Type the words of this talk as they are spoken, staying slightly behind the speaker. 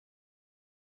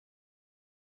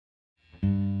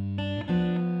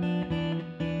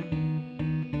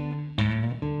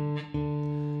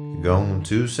Going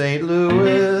to St.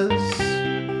 Louis,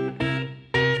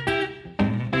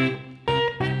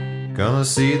 gonna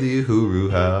see the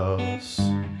Uhuru house.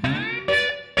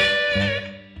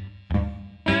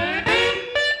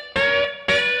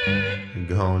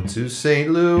 Going to St.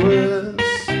 Louis,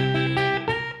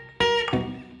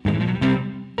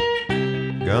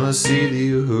 gonna see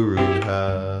the Uhuru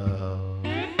house.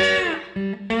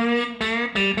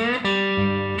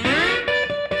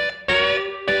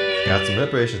 Got some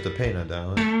reparations to pay now,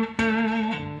 darling,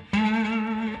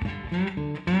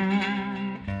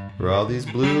 for all these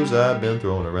blues I've been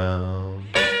throwing around.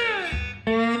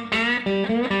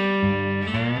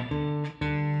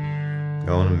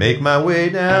 Gonna make my way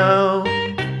down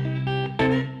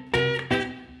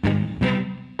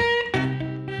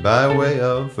by way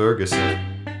of Ferguson.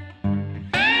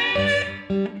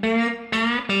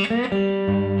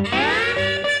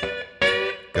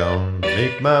 Gonna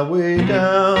make my way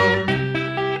down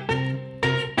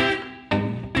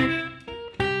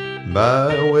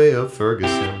by way of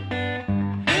Ferguson.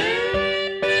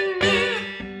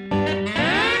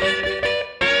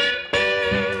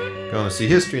 Gonna see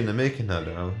history in the making now,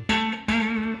 darling.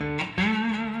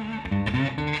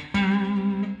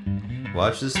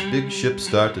 Watch this big ship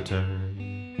start to turn.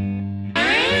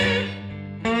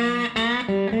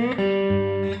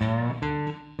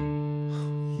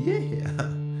 Yeah.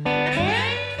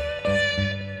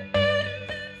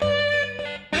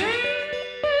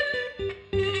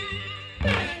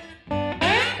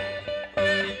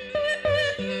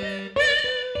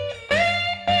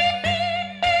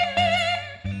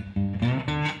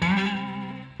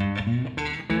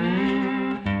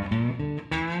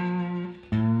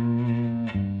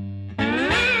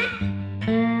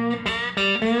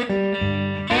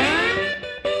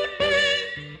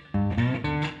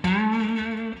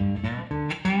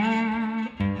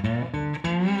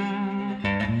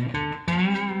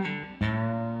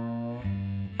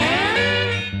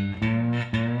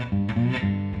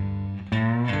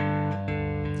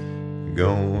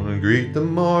 Gonna greet the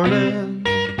morning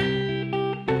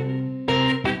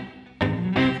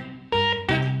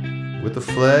with a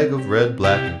flag of red,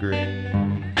 black, and green.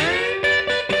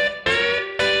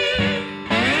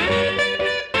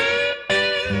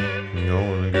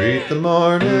 Gonna greet the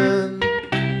morning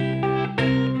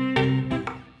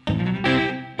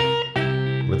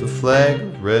with a flag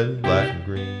of red, black, and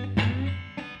green.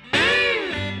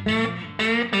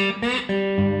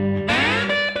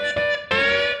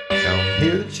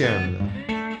 Hear the chairman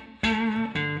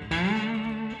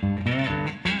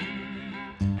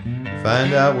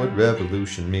find out what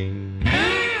revolution means.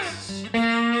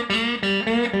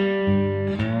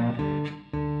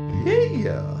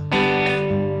 Yeah.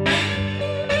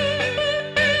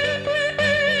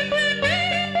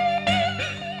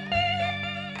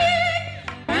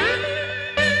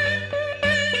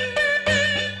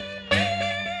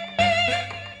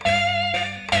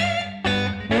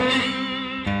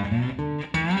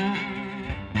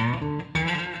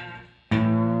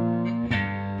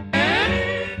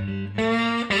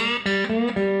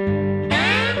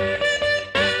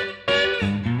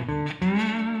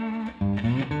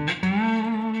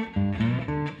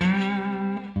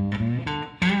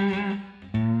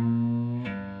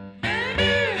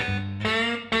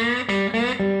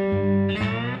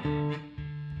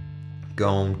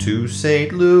 Gone to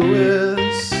St.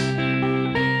 Louis,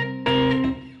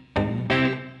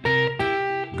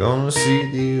 gonna see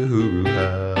the Uhuru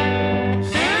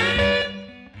house.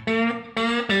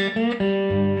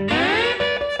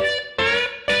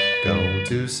 Gone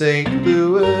to St.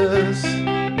 Louis,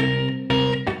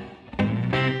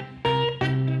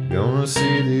 gonna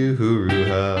see the Uhuru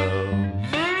house.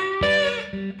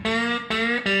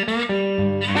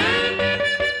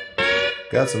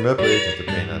 Got some reparations to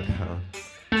pay now, darling,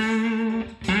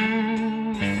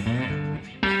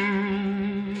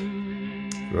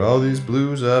 for all these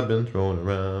blues I've been throwing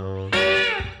around.